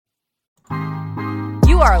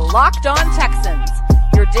are Locked On Texans,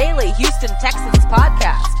 your daily Houston Texans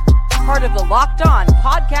podcast. Part of the Locked On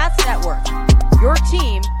Podcast Network, your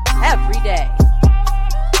team every day.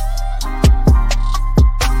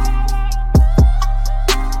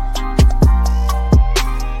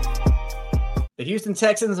 The Houston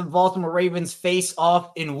Texans and Baltimore Ravens face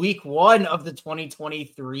off in week 1 of the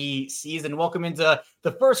 2023 season. Welcome into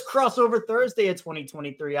the first crossover Thursday of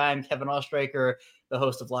 2023. I am Kevin Ostraker, the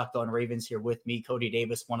host of Locked On Ravens, here with me, Cody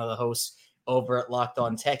Davis, one of the hosts over at Locked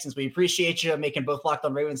On Texans. We appreciate you making both Locked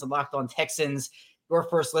On Ravens and Locked On Texans your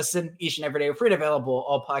first listen each and every day. We're free and available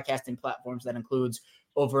all podcasting platforms. That includes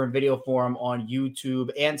over in video form on YouTube.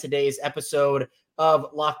 And today's episode of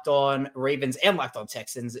Locked On Ravens and Locked On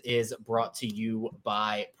Texans is brought to you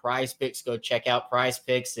by Prize Picks. Go check out Prize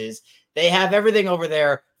Picks. They have everything over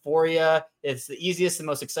there for you. It's the easiest and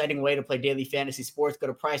most exciting way to play daily fantasy sports. Go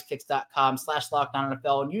to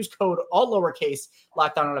prizepicks.com/LockedOnNFL and use code all lowercase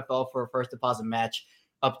LockedOnNFL for a first deposit match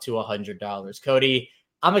up to $100. Cody,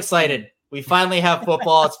 I'm excited. We finally have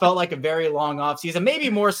football. It's felt like a very long offseason, maybe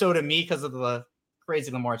more so to me because of the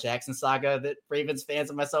crazy Lamar Jackson saga that Ravens fans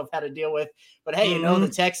and myself had to deal with. But hey, the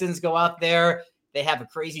Texans go out there. They have a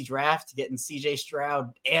crazy draft, getting CJ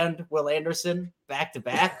Stroud and Will Anderson back to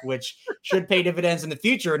back, which should pay dividends in the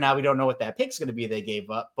future. Now we don't know what that pick's going to be they gave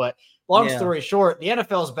up. But long story short, the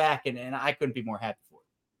NFL's back, and I couldn't be more happy for it.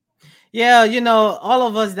 Yeah, all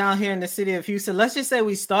of us down here in the city of Houston, let's just say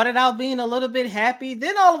we started out being a little bit happy.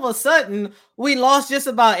 Then all of a sudden, we lost just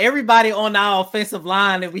about everybody on our offensive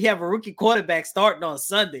line, and we have a rookie quarterback starting on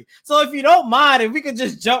Sunday. So if you don't mind, if we could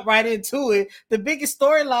just jump right into it, the biggest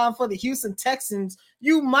storyline for the Houston Texans,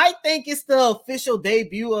 you might think it's the official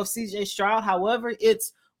debut of CJ Stroud. However,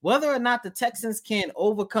 it's whether or not the Texans can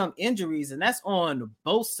overcome injuries, and that's on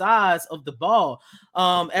both sides of the ball.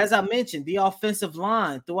 As I mentioned, the offensive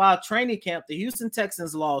line throughout training camp, the Houston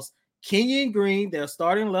Texans lost Kenyon Green, their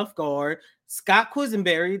starting left guard, Scott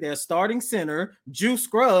Quisenberry, their starting center, Drew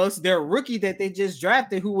Scruggs, their rookie that they just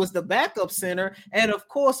drafted, who was the backup center, and of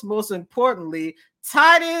course, most importantly,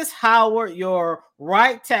 Titus Howard, your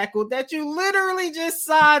right tackle that you literally just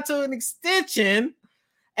signed to an extension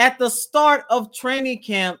at the start of training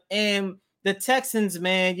camp. And the Texans,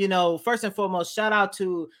 man, first and foremost, shout out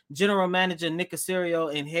to general manager Nick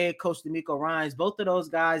Caserio and head coach D'Amico Ryans. Both of those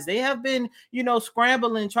guys, they have been,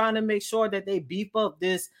 scrambling, trying to make sure that they beef up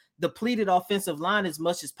this depleted offensive line as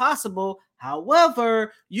much as possible.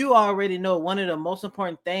 However, you already know one of the most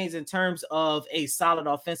important things in terms of a solid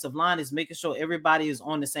offensive line is making sure everybody is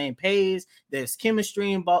on the same page. There's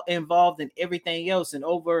chemistry involved in everything else. And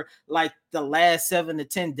over like the last 7 to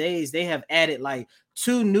 10 days, they have added like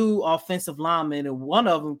 2 new offensive linemen, and one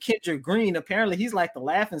of them, Kendrick Green, apparently he's like the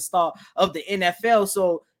laughing stock of the NFL.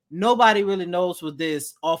 So nobody really knows what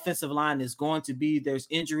this offensive line is going to be. There's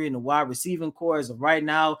injury in the wide receiving core as of right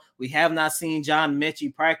now. We have not seen John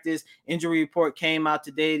Mechie practice. Injury report came out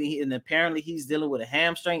today, and apparently he's dealing with a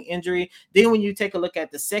hamstring injury. Then when you take a look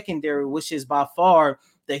at the secondary, which is by far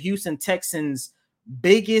the Houston Texans'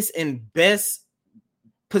 biggest and best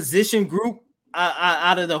position group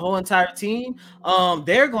out of the whole entire team,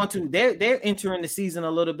 they're entering the season a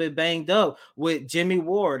little bit banged up with Jimmy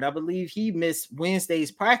Ward. I believe he missed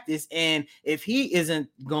Wednesday's practice, and if he isn't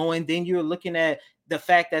going, then you're looking at the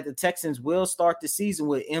fact that the Texans will start the season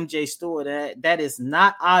with MJ Stewart. That is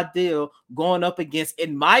not ideal going up against,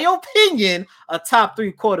 in my opinion, a top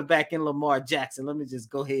 3 quarterback in Lamar Jackson. Let me just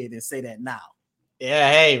go ahead and say that now.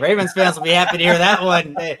 Yeah, hey, Ravens fans will be happy to hear that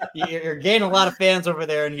one. You're gaining a lot of fans over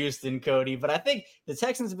there in Houston, Cody. But I think the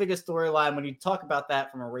Texans' biggest storyline, when you talk about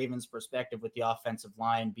that from a Ravens perspective, with the offensive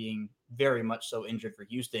line being very much so injured for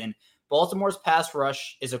Houston, Baltimore's pass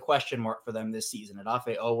rush is a question mark for them this season.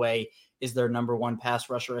 Odafe Oweh is their number 1 pass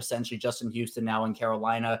rusher, essentially, just in Houston, now in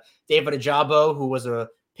Carolina. David Ojabo, who was a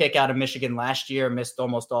pick out of Michigan last year, missed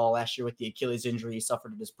almost all last year with the Achilles injury he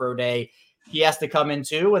suffered at his pro day. He has to come in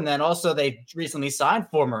too. And then also they recently signed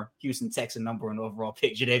former Houston Texan number 1 overall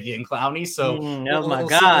pick Jadeveon Clowney. So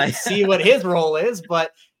we'll see what his role is,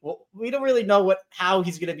 but we don't really know how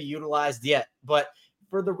he's going to be utilized yet. But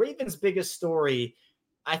for the Ravens' biggest story,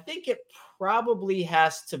 I think it probably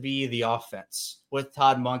has to be the offense with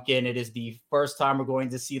Todd Monken. It is the first time we're going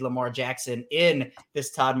to see Lamar Jackson in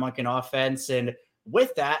this Todd Monken offense. And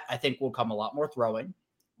with that, I think will come a lot more throwing.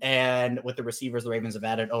 And with the receivers, the Ravens have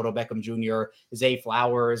added Odell Beckham Jr., Zay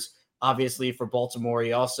Flowers. Obviously, for Baltimore,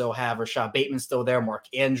 you also have Rashad Bateman still there, Mark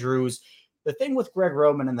Andrews. The thing with Greg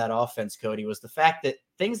Roman in that offense, Cody, was the fact that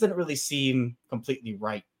things didn't really seem completely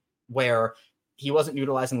right, where he wasn't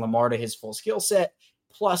utilizing Lamar to his full skill set.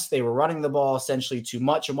 Plus, they were running the ball essentially too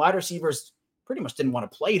much, and wide receivers pretty much didn't want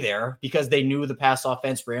to play there because they knew the pass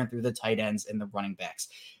offense ran through the tight ends and the running backs.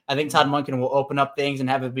 I think Todd Monken will open up things and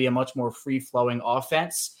have it be a much more free-flowing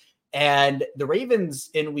offense. And the Ravens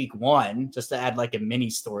in week 1, just to add like a mini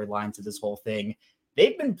storyline to this whole thing,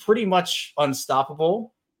 they've been pretty much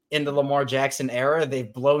unstoppable in the Lamar Jackson era.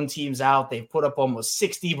 They've blown teams out. They've put up almost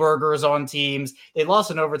 60 burgers on teams. They lost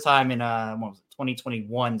in overtime in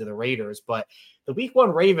 2021 to the Raiders. But the week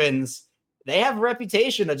 1 Ravens, they have a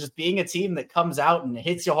reputation of just being a team that comes out and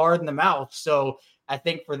hits you hard in the mouth. So I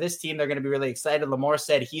think for this team, they're going to be really excited. Lamar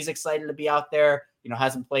said he's excited to be out there.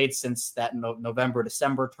 Hasn't played since that November,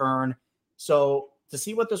 December turn. So to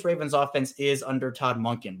see what this Ravens offense is under Todd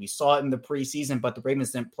Monken, we saw it in the preseason, but the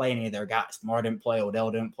Ravens didn't play any of their guys. Lamar didn't play. Odell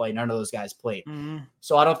didn't play. None of those guys played.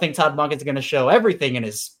 So I don't think Todd Monken's going to show everything in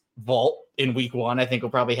his vault in week 1. I think he'll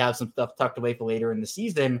probably have some stuff tucked away for later in the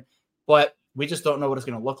season, but we just don't know what it's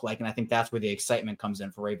going to look like. And I think that's where the excitement comes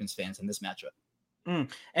in for Ravens fans in this matchup.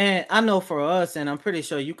 And I know for us, and I'm pretty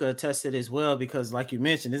sure you could attest to it as well, because like you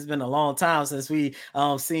mentioned, it's been a long time since we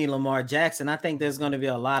seen Lamar Jackson. I think there's going to be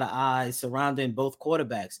a lot of eyes surrounding both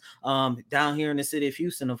quarterbacks. Down here in the city of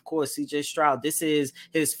Houston, of course, CJ Stroud, this is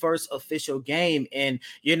his first official game. And,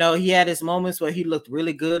 he had his moments where he looked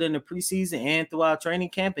really good in the preseason and throughout training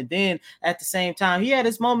camp. And then at the same time, he had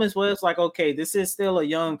his moments where it's like, okay, this is still a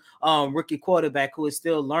young rookie quarterback who is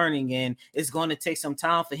still learning, and it's going to take some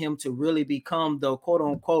time for him to really become the quote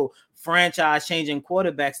unquote franchise changing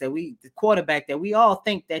quarterback that we all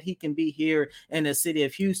think that he can be here in the city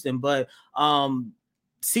of Houston. But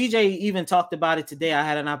CJ even talked about it today. I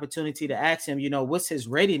had an opportunity to ask him, what's his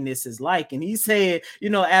readiness is like. And he said,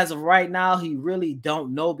 as of right now, he really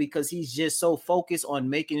don't know, because he's just so focused on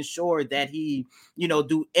making sure that he,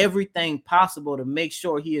 do everything possible to make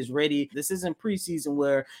sure he is ready. This isn't preseason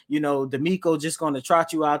where, D'Amico just going to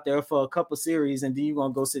trot you out there for a couple series and then you're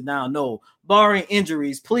going to go sit down. No, barring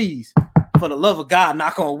injuries, please, for the love of God,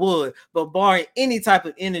 knock on wood, but barring any type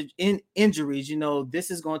of injuries,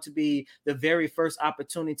 this is going to be the very first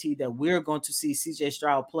opportunity that we're going to see CJ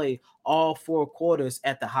Stroud play all 4 quarters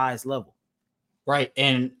at the highest level. Right.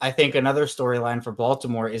 And I think another storyline for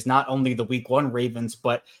Baltimore is not only the week 1 Ravens,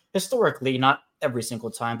 but historically, not every single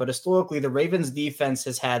time, but historically, the Ravens defense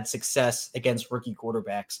has had success against rookie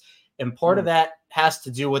quarterbacks. And part of that has to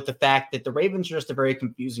do with the fact that the Ravens are just a very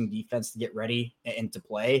confusing defense to get ready and to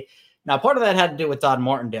play. Now, part of that had to do with Don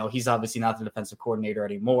Martindale. He's obviously not the defensive coordinator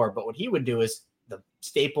anymore, but what he would do is the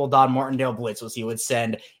staple Don Martindale blitz was he would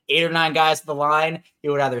send 8 or 9 guys to the line. He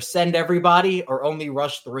would either send everybody or only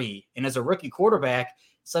rush 3. And as a rookie quarterback,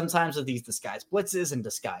 sometimes with these disguised blitzes and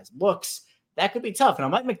disguised looks, that could be tough. Now,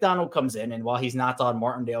 Mike McDonald comes in, and while he's not Don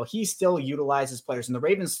Martindale, he still utilizes players, and the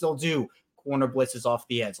Ravens still do corner blitzes off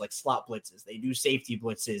the edge, like slot blitzes. They do safety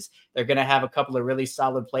blitzes. They're going to have a couple of really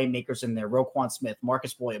solid playmakers in there. Roquan Smith,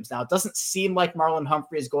 Marcus Williams. Now, it doesn't seem like Marlon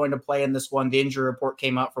Humphrey is going to play in this one. The injury report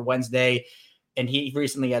came out for Wednesday, and he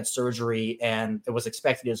recently had surgery, and it was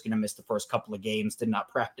expected he was going to miss the first couple of games, did not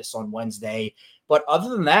practice on Wednesday. But other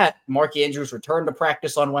than that, Mark Andrews returned to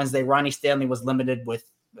practice on Wednesday. Ronnie Stanley was limited with,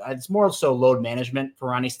 it's more so load management for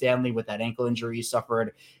Ronnie Stanley with that ankle injury he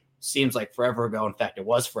suffered. Seems like forever ago. In fact, it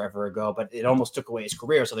was forever ago, but it almost took away his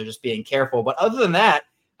career. So they're just being careful. But other than that,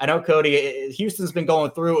 I know, Cody, Houston's been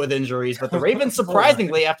going through it with injuries, but the Ravens,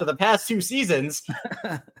 surprisingly, after the past 2 seasons,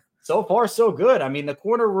 so far, so good. I mean, the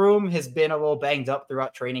corner room has been a little banged up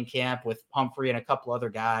throughout training camp with Humphrey and a couple other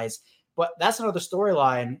guys. But that's another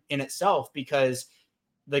storyline in itself, because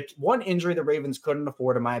the one injury the Ravens couldn't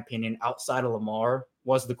afford, in my opinion, outside of Lamar,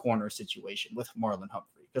 was the corner situation with Marlon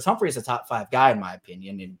Humphrey. Because Humphrey is a top 5 guy, in my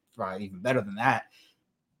opinion, and probably even better than that.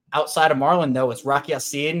 Outside of Marlon, though, it's Rocky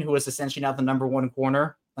Yassin, who is essentially now the number 1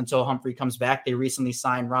 corner until Humphrey comes back. They recently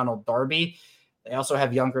signed Ronald Darby. They also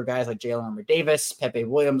have younger guys like Jalen Armour Davis, Pepe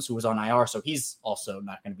Williams, who was on IR, so he's also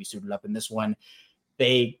not going to be suited up in this one.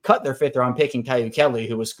 They cut their 5th-round pick in Kyu Kelly,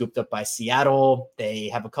 who was scooped up by Seattle. They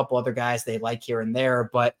have a couple other guys they like here and there,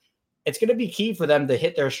 but it's going to be key for them to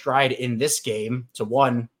hit their stride in this game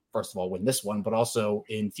to, first of all, win this one, but also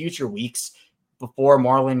in future weeks before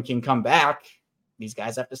Marlon can come back. These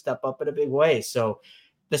guys have to step up in a big way. So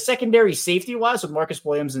the secondary safety-wise with Marcus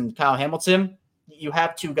Williams and Kyle Hamilton, you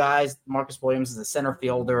have 2 guys. Marcus Williams is a center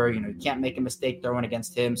fielder. You can't make a mistake throwing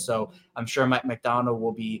against him. So I'm sure Mike McDonald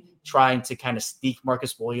will be trying to kind of sneak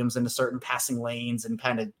Marcus Williams into certain passing lanes and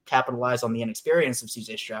kind of capitalize on the inexperience of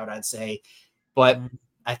CJ Stroud, I'd say. But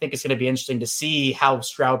I think it's going to be interesting to see how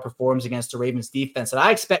Stroud performs against the Ravens defense. And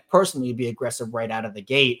I expect personally to be aggressive right out of the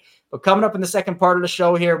gate. But coming up in the second part of the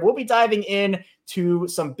show here, we'll be diving in to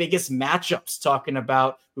some biggest matchups, talking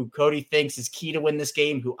about who Cody thinks is key to win this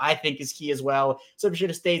game, who I think is key as well. So be sure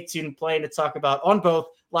to stay tuned, playing to talk about on both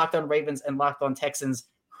Locked On Ravens and Locked On Texans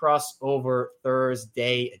crossover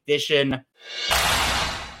Thursday edition.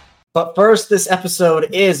 But first, this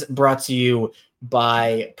episode is brought to you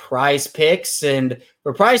by Prize Picks. And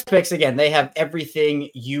for Prize Picks, again, they have everything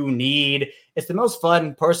you need. It's the most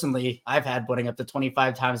fun, personally, I've had putting up to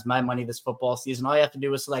 25 times my money this football season. All you have to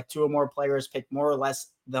do is select 2 or more players, pick more or less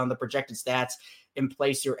than the projected stats, and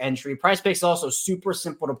place your entry. Prize Picks is also super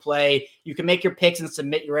simple to play. You can make your picks and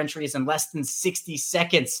submit your entries in less than 60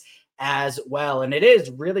 seconds as well. And it is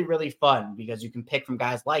really, really fun because you can pick from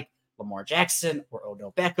guys like Lamar Jackson or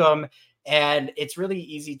Odell Beckham, and it's really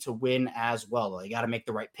easy to win as well. You got to make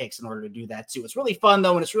the right picks in order to do that too. It's really fun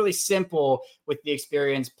though, and it's really simple with the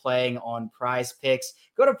experience playing on Prize Picks.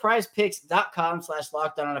 Go to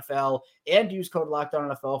prizepicks.com/LockedOnNFL and use code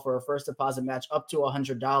LockedOnNFL for a first deposit match up to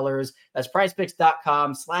 $100. That's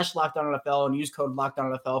prizepicks.com/LockedOnNFL and use code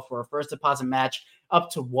LockedOnNFL for a first deposit match up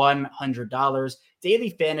to $100. Daily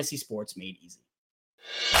fantasy sports made easy.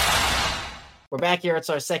 We're back here. It's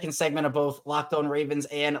our second segment of both Locked On Ravens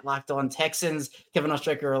and Locked On Texans. Kevin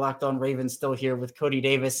Oestreicher of Locked On Ravens still here with Cody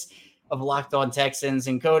Davis of Locked On Texans.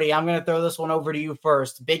 And Cody, I'm going to throw this one over to you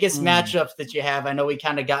first. Biggest matchups that you have. I know we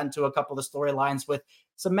kind of got into a couple of the storylines with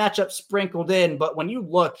some matchups sprinkled in, but when you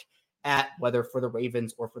look at whether for the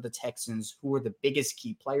Ravens or for the Texans, who are the biggest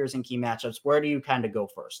key players and key matchups, where do you kind of go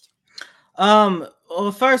first?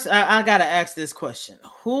 Well, first I got to ask this question.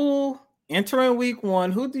 Entering week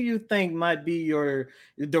 1, who do you think might be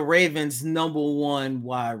the Ravens' number 1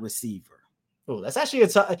 wide receiver? Oh, that's actually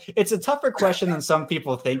it's a tougher question than some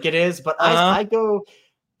people think it is, but I go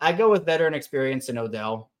with veteran experience in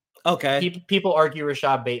Odell. Okay. People argue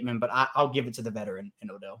Rashad Bateman, but I'll give it to the veteran in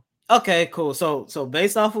Odell. Okay, cool. So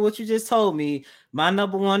based off of what you just told me, my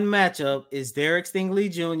number 1 matchup is Derek Stingley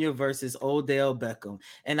Jr. versus Odell Beckham.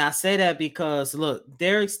 And I say that because, look,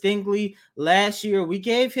 Derek Stingley, last year, we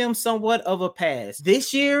gave him somewhat of a pass.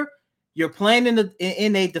 This year, you're playing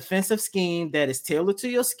in a defensive scheme that is tailored to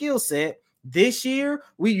your skill set. This year,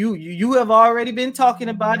 you have already been talking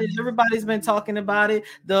about it. Everybody's been talking about it.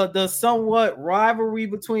 The somewhat rivalry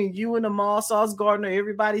between you and Ahmad Sauce Gardner.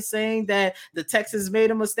 Everybody's saying that the Texans made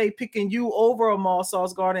a mistake picking you over Ahmad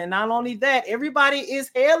Sauce Gardner. And not only that, everybody is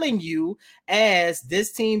hailing you as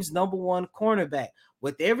this team's number 1 cornerback.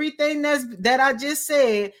 With everything that I just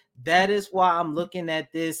said, that is why I'm looking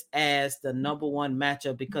at this as the number 1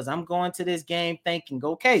 matchup, because I'm going to this game thinking,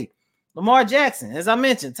 okay, Lamar Jackson, as I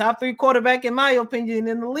mentioned, top 3 quarterback in my opinion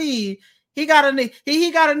in the league. He got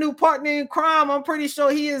a new partner in crime. I'm pretty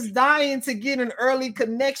sure he is dying to get an early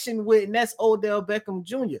connection with, and that's Odell Beckham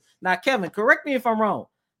Jr. Now, Kevin, correct me if I'm wrong.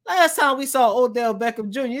 Last time we saw Odell Beckham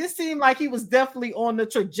Jr., it seemed like he was definitely on the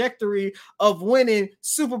trajectory of winning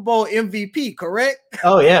Super Bowl MVP, correct?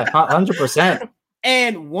 Oh, yeah, 100%.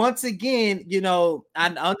 And once again, I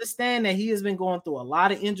understand that he has been going through a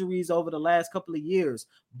lot of injuries over the last couple of years,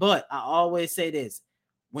 but I always say this.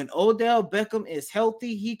 When Odell Beckham is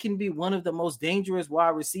healthy, he can be one of the most dangerous wide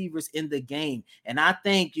receivers in the game. And I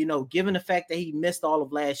think, given the fact that he missed all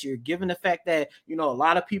of last year, given the fact that, a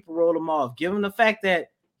lot of people wrote him off, given the fact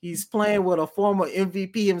that he's playing with a former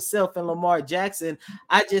MVP himself in Lamar Jackson,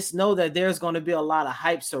 I just know that there's going to be a lot of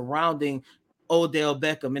hype surrounding Odell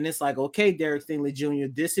Beckham. And it's like, okay, Derek Stingley Jr.,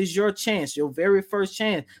 this is your chance, your very first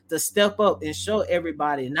chance to step up and show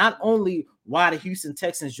everybody not only why the Houston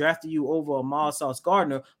Texans drafted you over Ahmad Sauce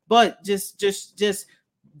Gardner, but just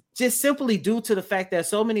simply due to the fact that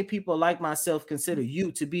so many people like myself consider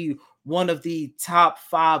you to be one of the top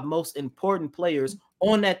 5 most important players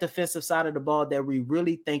on that defensive side of the ball that we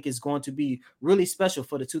really think is going to be really special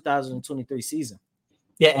for the 2023 season.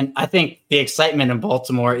 Yeah, and I think the excitement in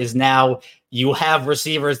Baltimore is now you have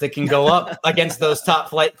receivers that can go up against those top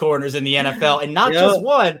flight corners in the NFL, and not just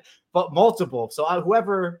one, but multiple. So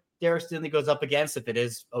whoever Derek Stingley goes up against, if it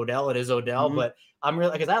is Odell, it is Odell. Mm-hmm. But I'm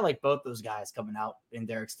really, because I like both those guys coming out in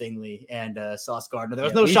Derek Stingley and Sauce Gardner. There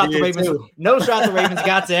was no shot the Ravens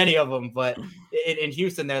got to any of them, but in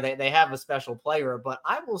Houston there, they have a special player. But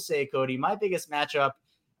I will say, Cody, my biggest matchup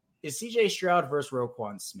is CJ Stroud versus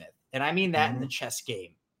Roquan Smith. And I mean that in the chess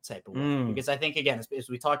game type of way, because I think, again, as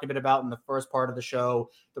we talked a bit about in the first part of the show,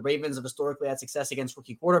 the Ravens have historically had success against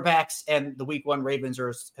rookie quarterbacks, and the week 1 Ravens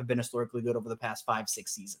have been historically good over the past 5-6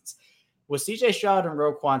 seasons. With CJ Stroud and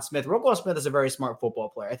Roquan Smith is a very smart football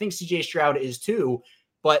player. I think CJ Stroud is too,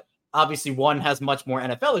 but obviously one has much more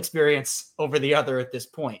NFL experience over the other at this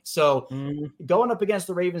point. So going up against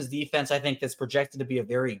the Ravens defense, I think that's projected to be a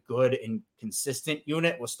very good and consistent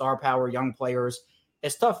unit with star power, young players.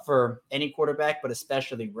 It's tough for any quarterback, but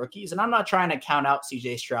especially rookies. And I'm not trying to count out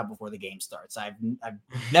CJ Stroud before the game starts. I've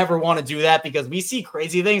never want to do that because we see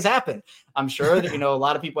crazy things happen. I'm sure that, a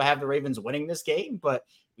lot of people have the Ravens winning this game, but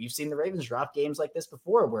we've seen the Ravens drop games like this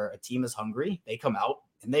before where a team is hungry, they come out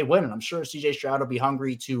and they win. And I'm sure CJ Stroud will be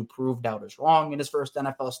hungry to prove doubters wrong in his first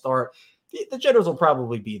NFL start. The jitters will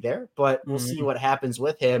probably be there, but we'll see what happens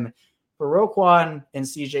with him. For Roquan and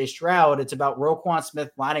CJ Stroud, it's about Roquan Smith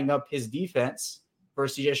lining up his defense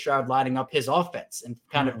versus CJ Stroud lining up his offense and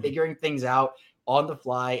kind of figuring things out on the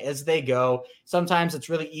fly as they go. Sometimes it's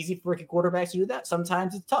really easy for rookie quarterbacks to do that.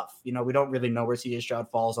 Sometimes it's tough. We don't really know where CJ Stroud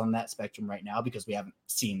falls on that spectrum right now because we haven't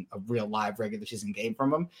seen a real live regular season game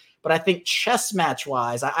from him. But I think chess match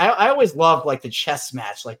wise, I always love like the chess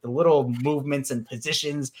match, like the little movements and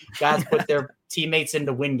positions guys put their teammates in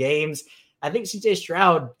to win games. I think CJ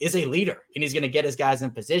Stroud is a leader and he's going to get his guys in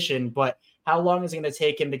position, but how long is it going to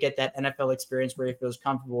take him to get that NFL experience where he feels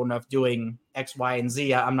comfortable enough doing X, Y, and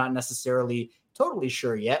Z? I'm not necessarily totally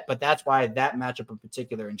sure yet, but that's why that matchup in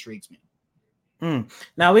particular intrigues me.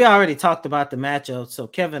 Now, we already talked about the matchup. So,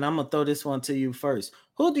 Kevin, I'm going to throw this one to you first.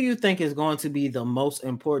 Who do you think is going to be the most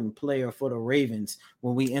important player for the Ravens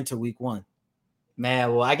when we enter week 1?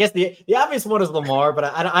 Man, well, I guess the obvious one is Lamar, but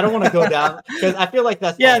I don't want to go down because I feel like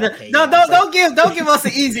that's don't give us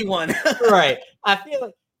an easy one. Right. I feel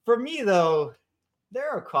like for me though, there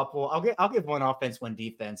are a couple. I'll give one offense, one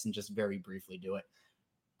defense, and just very briefly do it.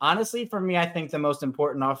 Honestly, for me, I think the most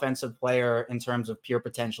important offensive player in terms of pure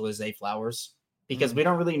potential is Zay Flowers because we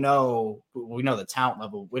don't really know. We know the talent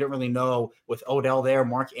level. We don't really know with Odell there,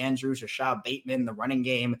 Mark Andrews, Rashad Bateman, the running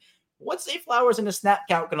game. What's Zay Flowers in the snap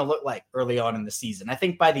count going to look like early on in the season? I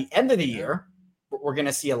think by the end of the year, we're going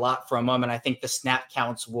to see a lot from him, and I think the snap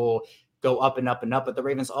counts will go up and up and up. But the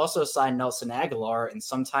Ravens also signed Nelson Aguilar, and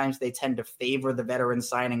sometimes they tend to favor the veteran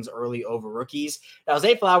signings early over rookies. Now,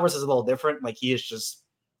 Zay Flowers is a little different. Like, he is just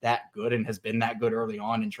that good and has been that good early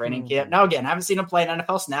on in training camp. Now, again, I haven't seen him play an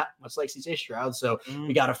NFL snap, much like CJ Stroud, so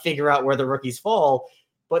we got to figure out where the rookies fall.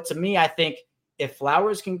 But to me, I think if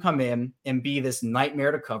Flowers can come in and be this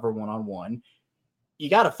nightmare to cover one-on-one, you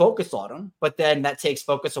got to focus on him, but then that takes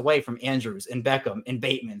focus away from Andrews and Beckham and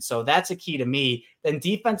Bateman. So that's a key to me. Then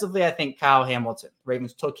defensively, I think Kyle Hamilton.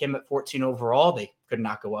 Ravens took him at 14 overall. They could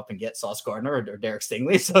not go up and get Sauce Gardner or Derek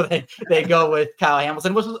Stingley, so they go with Kyle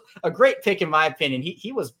Hamilton, which was a great pick in my opinion.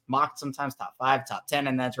 He was mocked sometimes top 5, top 10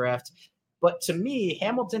 in that draft. But to me,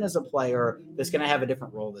 Hamilton is a player that's going to have a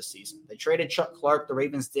different role this season. They traded Chuck Clark, the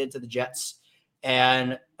Ravens did, to the Jets,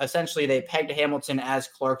 and essentially they pegged Hamilton as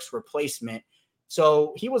Clark's replacement.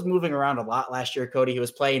 So he was moving around a lot last year, Cody. He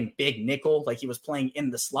was playing big nickel, like he was playing in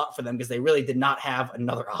the slot for them because they really did not have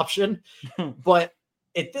another option. But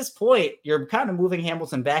at this point, you're kind of moving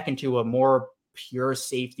Hamilton back into a more pure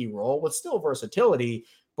safety role with still versatility.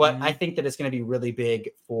 But I think that it's going to be really big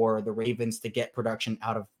for the Ravens to get production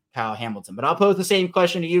out of Kyle Hamilton. But I'll pose the same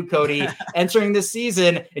question to you, Cody. Entering this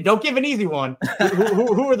season, and don't give an easy one,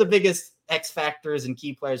 who are the biggest X factors and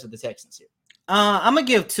key players of the Texans here? I'm gonna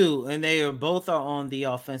give 2, and they are both on the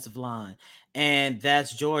offensive line, and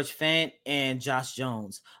that's George Fant and Josh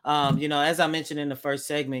Jones. As I mentioned in the first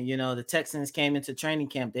segment, the Texans came into training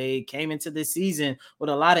camp. They came into this season with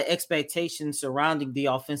a lot of expectations surrounding the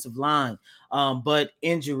offensive line. But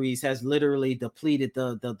injuries has literally depleted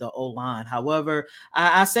the O-line. However,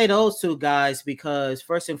 I say those 2 guys because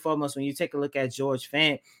first and foremost, when you take a look at George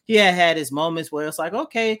Fant, he had his moments where it's like,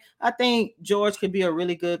 okay, I think George could be a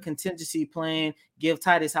really good contingency plan, give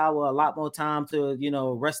Titus Howard a lot more time to,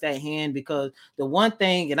 rest that hand, because the one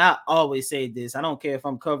thing, and I always say this, I don't care if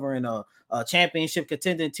I'm covering a championship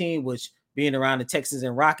contending team, which being around the Texans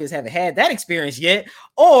and Rockets haven't had that experience yet,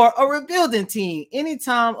 or a rebuilding team.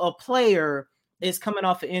 Anytime a player is coming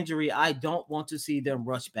off an injury, I don't want to see them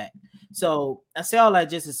rush back. So I say all that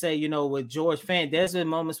just to say, with George Fant, there's been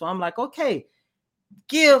moments where I'm like, okay,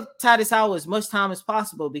 give Titus Howard as much time as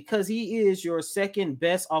possible because he is your second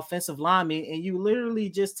best offensive lineman, and you literally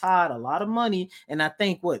just tied a lot of money, and I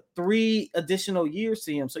think 3 additional years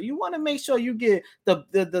to him. So you want to make sure you get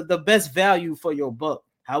the best value for your buck.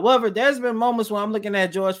 However, there's been moments when I'm looking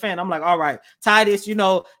at George Fant, I'm like, all right, Titus,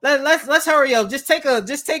 let's hurry up. Just take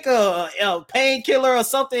a painkiller or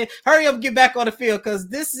something. Hurry up, get back on the field because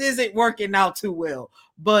this isn't working out too well.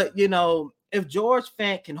 But if George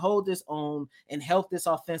Fant can hold his own and help this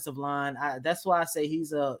offensive line, that's why I say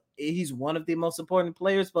he's one of the most important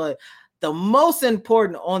players. But the most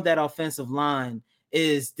important on that offensive line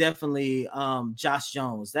is definitely Josh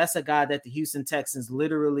Jones. That's a guy that the Houston Texans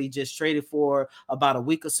literally just traded for about a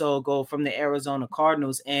week or so ago from the Arizona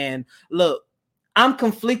Cardinals. And look, I'm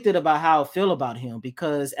conflicted about how I feel about him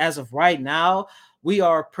because as of right now, we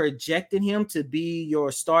are projecting him to be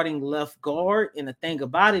your starting left guard. And the thing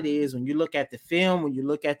about it is when you look at the film, when you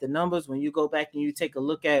look at the numbers, when you go back and you take a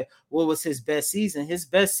look at what was his best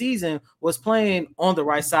season was playing on the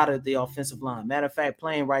right side of the offensive line. Matter of fact,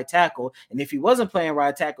 playing right tackle. And if he wasn't playing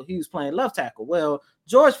right tackle, he was playing left tackle. Well,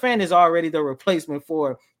 George Fant is already the replacement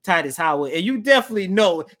for Titus Howard. And you definitely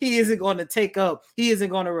know he isn't going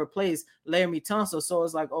to replace Laramie Tunsil. So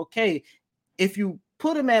it's like, okay, if you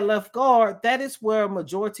put him at left guard, that is where a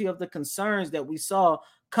majority of the concerns that we saw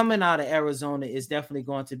coming out of Arizona is definitely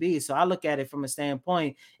going to be. So I look at it from a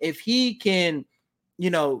standpoint, if he can,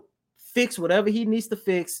 fix whatever he needs to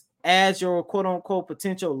fix as your quote unquote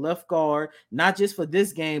potential left guard, not just for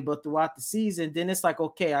this game, but throughout the season, then it's like,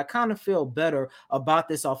 okay, I kind of feel better about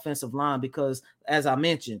this offensive line because as I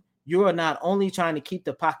mentioned, you are not only trying to keep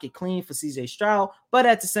the pocket clean for CJ Stroud, but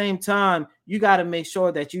at the same time, you got to make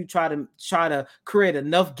sure that you try to create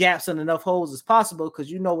enough gaps and enough holes as possible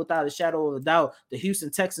because without a shadow of a doubt, the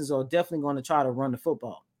Houston Texans are definitely going to try to run the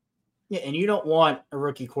football. Yeah, and you don't want a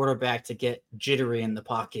rookie quarterback to get jittery in the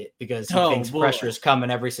pocket because he thinks pressure is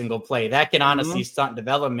coming every single play. That can honestly stunt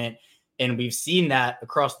development, and we've seen that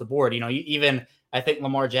across the board. Even I think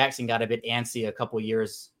Lamar Jackson got a bit antsy a couple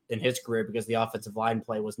years in his career because the offensive line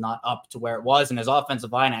play was not up to where it was, and his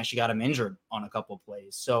offensive line actually got him injured on a couple of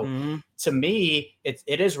plays. So to me, it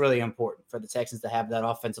is really important for the Texans to have that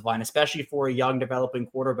offensive line, especially for a young developing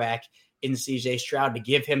quarterback in CJ Stroud, to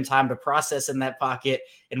give him time to process in that pocket.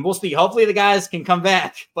 And we'll see. Hopefully the guys can come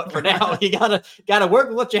back, but for now, you gotta work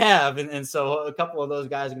with what you have. And so a couple of those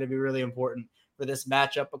guys are going to be really important for this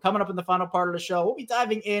matchup. But coming up in the final part of the show, we'll be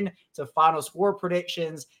diving into final score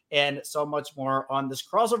predictions and so much more on this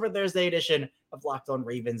crossover Thursday edition of Locked On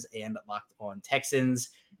Ravens and Locked On Texans.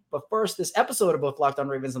 But first, this episode of both Locked On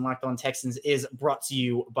Ravens and Locked On Texans is brought to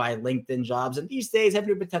you by LinkedIn Jobs. And these days,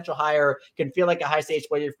 having a potential hire can feel like a high-stakes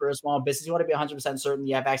wager for a small business. You want to be 100% certain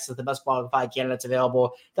you have access to the best qualified candidates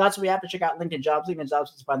available. That's why you have to check out LinkedIn Jobs. LinkedIn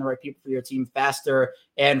Jobs to find the right people for your team faster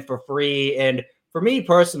and for free. And for me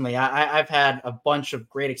personally, I've had a bunch of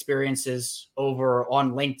great experiences over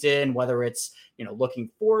on LinkedIn, whether it's looking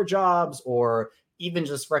for jobs or even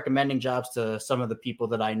just recommending jobs to some of the people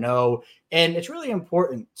that I know. And it's really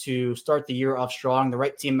important to start the year off strong. The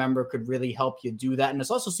right team member could really help you do that. And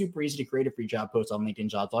it's also super easy to create a free job post on LinkedIn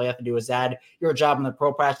Jobs. All you have to do is add your job in the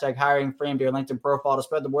pro hashtag hiring frame to your LinkedIn profile to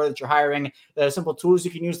spread the word that you're hiring. There are simple tools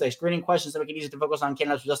you can use, like screening questions that make it easy to focus on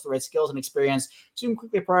candidates with just the right skills and experience. So you can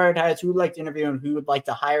quickly prioritize who would like to interview and who would like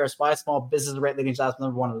to hire. Spy small business, the right LinkedIn Jobs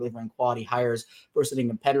number one, delivering quality hires versus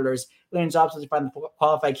competitors. LinkedIn Jobs lets you find the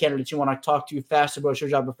qualified candidates you want to talk to faster. Post your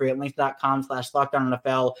job for free at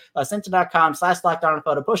linkedin.com/LockedOnNFL,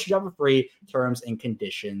 Center.com/LockedOnNFL to post your job for free. Terms and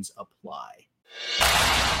conditions apply.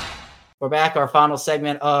 We're back. Our final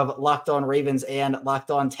segment of Locked On Ravens and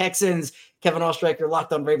Locked On Texans. Kevin Oestreicher,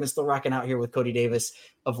 Locked On Ravens, still rocking out here with Cody Davis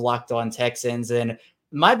of Locked On Texans. And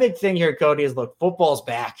my big thing here, Cody, is look, football's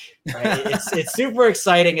back. Right? It's super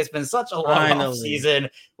exciting. It's been such a long off season.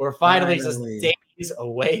 We're finally just days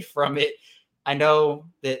away from it. I know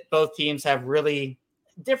that both teams have really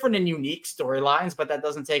different and unique storylines, but that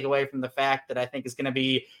doesn't take away from the fact that I think it's going to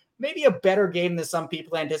be maybe a better game than some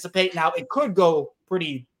people anticipate. Now, it could go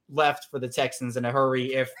pretty left for the Texans in a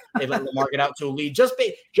hurry if they let Lamar get out to a lead, just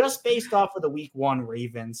based off of the week one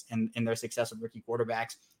Ravens and their success with rookie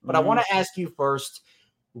quarterbacks. But I want to ask you first,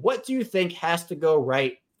 what do you think has to go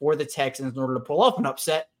right for the Texans in order to pull off an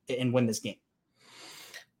upset and win this game?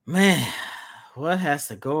 Man, what has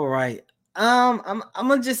to go right? I'm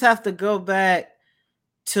gonna just have to go back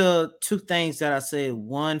to two things that I said.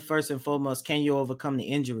 One, first and foremost, can you overcome the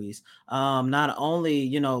injuries? Not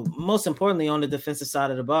only, most importantly on the defensive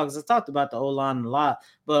side of the ball, because I talked about the O-line a lot,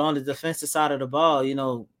 but on the defensive side of the ball,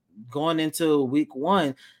 going into week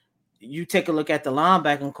one, you take a look at the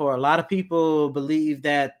linebacking core. A lot of people believe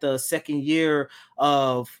that the second year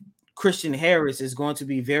of Christian Harris is going to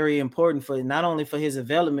be very important for not only for his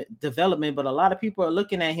development, but a lot of people are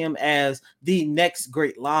looking at him as the next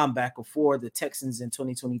great linebacker for the Texans in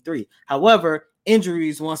 2023. However,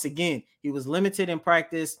 injuries, once again, he was limited in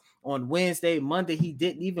practice on Wednesday. Monday, he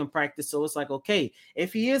didn't even practice. So it's like, okay,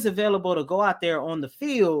 if he is available to go out there on the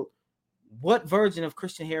field, what version of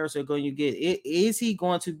Christian Harris are going to get? Is he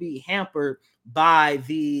going to be hampered by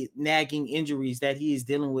the nagging injuries that he is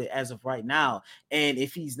dealing with as of right now? And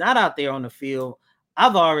if he's not out there on the field,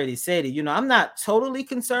 I've already said it. I'm not totally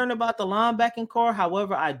concerned about the linebacking core.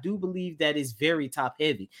 However, I do believe that it's very top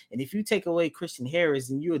heavy. And if you take away Christian Harris,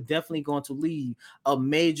 then you're definitely going to leave a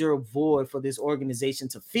major void for this organization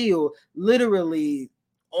to fill literally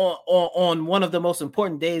on one of the most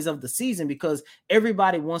important days of the season, because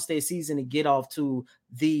everybody wants their season to get off to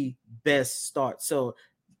the best start. So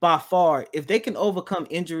by far, if they can overcome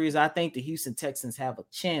injuries, I think the Houston Texans have a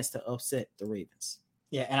chance to upset the Ravens.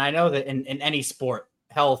 Yeah, and I know that in any sport,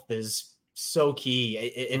 health is so key.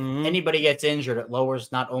 If anybody gets injured, it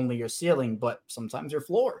lowers not only your ceiling, but sometimes your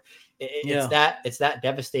floor. It's that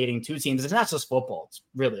devastating to teams. It's not just football. It's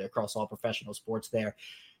really across all professional sports there.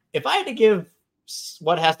 If I had to give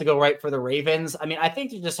what has to go right for the Ravens, I mean, I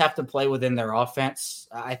think you just have to play within their offense.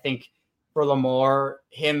 I think for Lamar,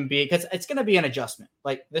 because it's going to be an adjustment.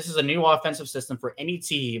 Like, this is a new offensive system for any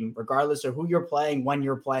team, regardless of who you're playing, when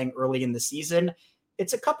you're playing early in the season.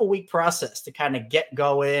 It's a couple week process to kind of get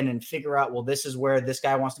going and figure out, well, this is where this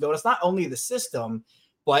guy wants to go. And it's not only the system,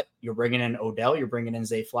 but you're bringing in Odell, you're bringing in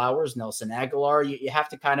Zay Flowers, Nelson Aguilar. You have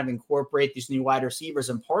to kind of incorporate these new wide receivers.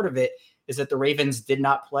 And part of it is that the Ravens did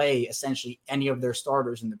not play essentially any of their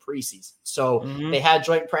starters in the preseason. So they had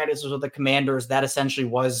joint practices with the Commanders. That essentially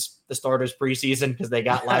was the starters preseason because they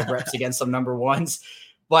got live reps against some number ones.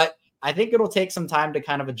 But I think it'll take some time to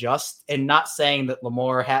kind of adjust, and not saying that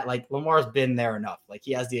Lamar's been there enough. Like,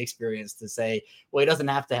 he has the experience to say, well, he doesn't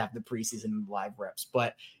have to have the preseason live reps,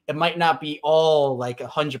 but it might not be all like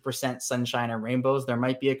 100% sunshine and rainbows. There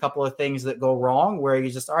might be a couple of things that go wrong where you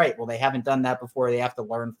just, all right, well, they haven't done that before. They have to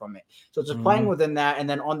learn from it. So just playing within that. And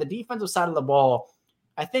then on the defensive side of the ball,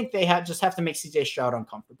 I think they just have to make CJ Stroud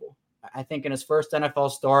uncomfortable. I think in his first NFL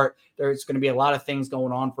start, there's going to be a lot of things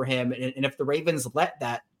going on for him. And if the Ravens let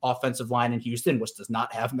that offensive line in Houston, which does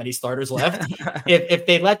not have many starters left, if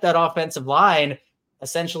they let that offensive line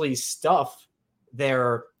essentially stuff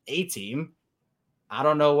their A-team, I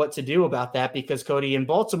don't know what to do about that, because, Cody, in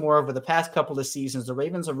Baltimore over the past couple of seasons, the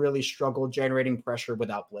Ravens have really struggled generating pressure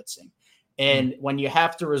without blitzing. And when you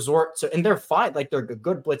have to resort to, and they're fine, like, they're a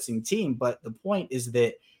good blitzing team, but the point is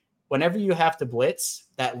that whenever you have to blitz,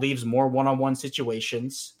 that leaves more one-on-one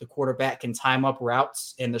situations. The quarterback can time up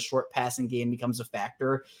routes, and the short passing game becomes a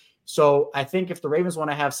factor. So I think if the Ravens want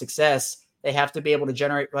to have success, they have to be able to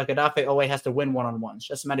generate, like, Odafe Owe has to win one-on-ones.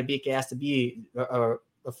 Just Madubuike has to be a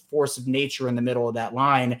force of nature in the middle of that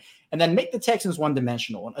line, and then make the Texans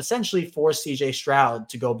one-dimensional and essentially force CJ Stroud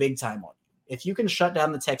to go big time on you. If you can shut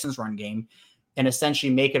down the Texans' run game and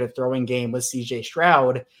essentially make it a throwing game with CJ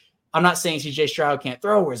Stroud, I'm not saying CJ Stroud can't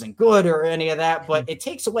throw or isn't good or any of that, but it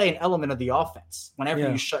takes away an element of the offense whenever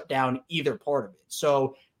you shut down either part of it.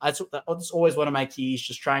 So that's always one of my keys,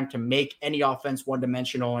 just trying to make any offense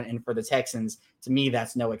one-dimensional. And for the Texans, to me,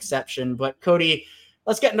 that's no exception. But, Cody,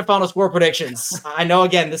 let's get into final score predictions. I know,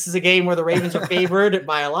 again, this is a game where the Ravens are favored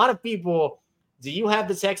by a lot of people. Do you have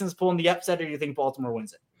the Texans pulling the upset, or do you think Baltimore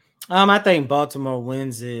wins it? I think Baltimore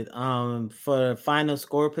wins it. For final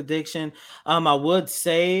score prediction, I would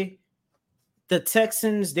say the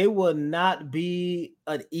Texans, they will not be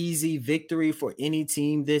an easy victory for any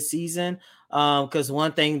team this season. Because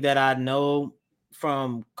one thing that I know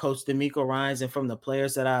from Coach DeMeco Ryans and from the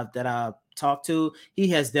players that I've talked to, he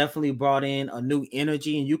has definitely brought in a new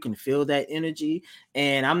energy, and you can feel that energy.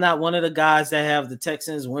 And I'm not one of the guys that have the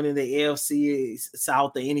Texans winning the AFC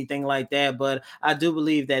South or anything like that, but I do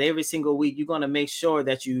believe that every single week you're going to make sure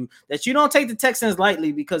that you don't take the Texans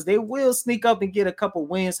lightly, because they will sneak up and get a couple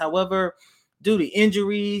wins. However, due to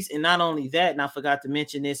injuries, and not only that, and I forgot to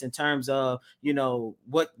mention this in terms of,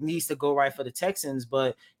 what needs to go right for the Texans,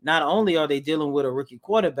 but not only are they dealing with a rookie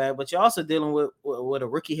quarterback, but you're also dealing with a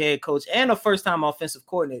rookie head coach and a first-time offensive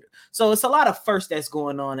coordinator. So it's a lot of first that's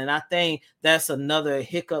going on, and I think that's another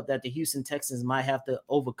hiccup that the Houston Texans might have to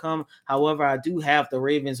overcome. However, I do have the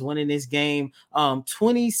Ravens winning this game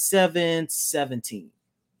 27-17.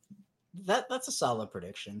 That's a solid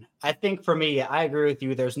prediction. I think for me, I agree with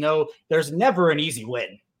you. There's never an easy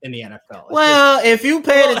win in the NFL. If you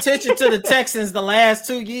paid attention to the Texans the last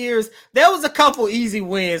 2 years, there was a couple easy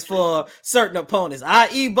wins for certain opponents,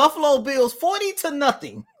 i.e. Buffalo Bills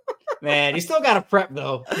 40-0. Man, you still got to prep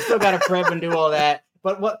though. You still got to prep and do all that.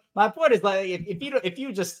 But what my point is, like, if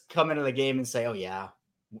you just come into the game and say, oh yeah,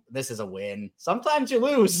 this is a win, sometimes you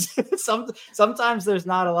lose. Sometimes there's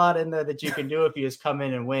not a lot in there that you can do if you just come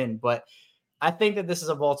in and win. But I think that this is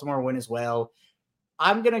a Baltimore win as well.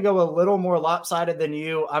 I'm going to go a little more lopsided than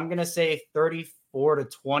you. I'm going to say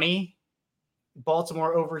 34-20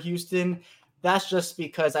 Baltimore over Houston. That's just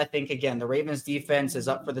because I think, again, the Ravens defense is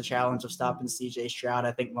up for the challenge of stopping CJ Stroud.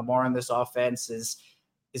 I think Lamar in this offense is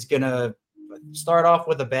going to start off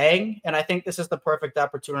with a bang. And I think this is the perfect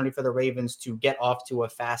opportunity for the Ravens to get off to a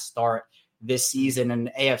fast start this season in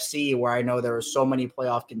AFC, where I know there are so many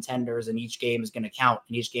playoff contenders and each game is going to count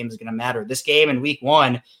and each game is going to matter. This game in week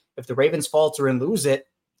 1, if the Ravens falter and lose it,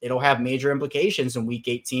 it'll have major implications in week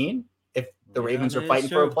 18 if the Ravens are fighting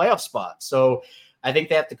for a playoff spot. So I think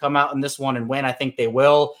they have to come out in this one and win. I think they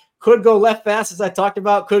will. Could go left fast, as I talked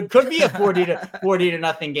about. Could be a 40 to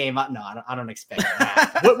nothing game. No, I don't expect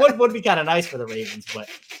that. would be kind of nice for the Ravens, but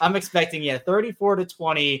I'm expecting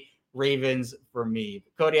 34-20 Ravens for me.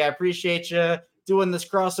 Cody, I appreciate you doing this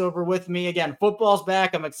crossover with me again. Football's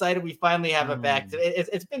back. I'm excited. We finally have it back.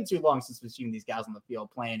 It's been too long since we've seen these guys on the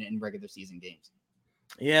field playing in regular season games.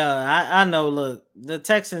 Yeah, I know. Look, the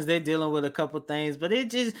Texans, they're dealing with a couple things, but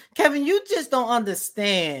Kevin, you just don't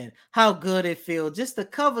understand how good it feels just to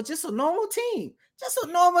cover just a normal team. Just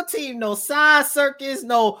a normal team. No side circus.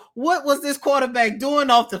 No, what was this quarterback doing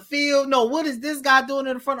off the field? No, what is this guy doing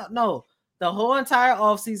in the front of? No, the whole entire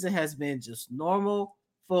offseason has been just normal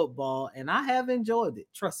football, and I have enjoyed it.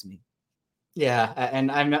 Trust me. Yeah,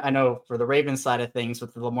 and I know for the Ravens side of things,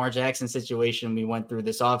 with the Lamar Jackson situation we went through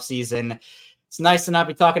this offseason, it's nice to not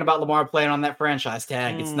be talking about Lamar playing on that franchise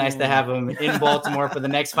tag. It's nice to have him in Baltimore for the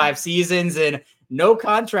next 5 seasons and no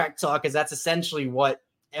contract talk, because that's essentially what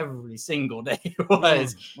every single day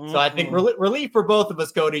was. So I think relief for both of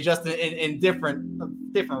us, Cody, just in different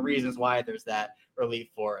reasons why there's that relief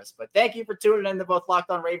for us. But thank you for tuning in to both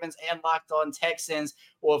Locked On Ravens and Locked On Texans.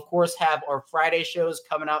 We'll, of course, have our Friday shows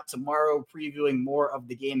coming out tomorrow, previewing more of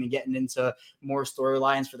the game and getting into more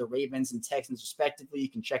storylines for the Ravens and Texans, respectively. You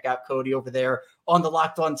can check out Cody over there on the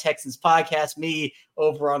Locked On Texans podcast, me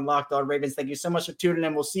over on Locked On Ravens. Thank you so much for tuning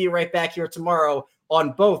in. We'll see you right back here tomorrow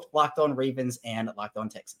on both Locked On Ravens and Locked On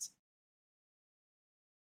Texans.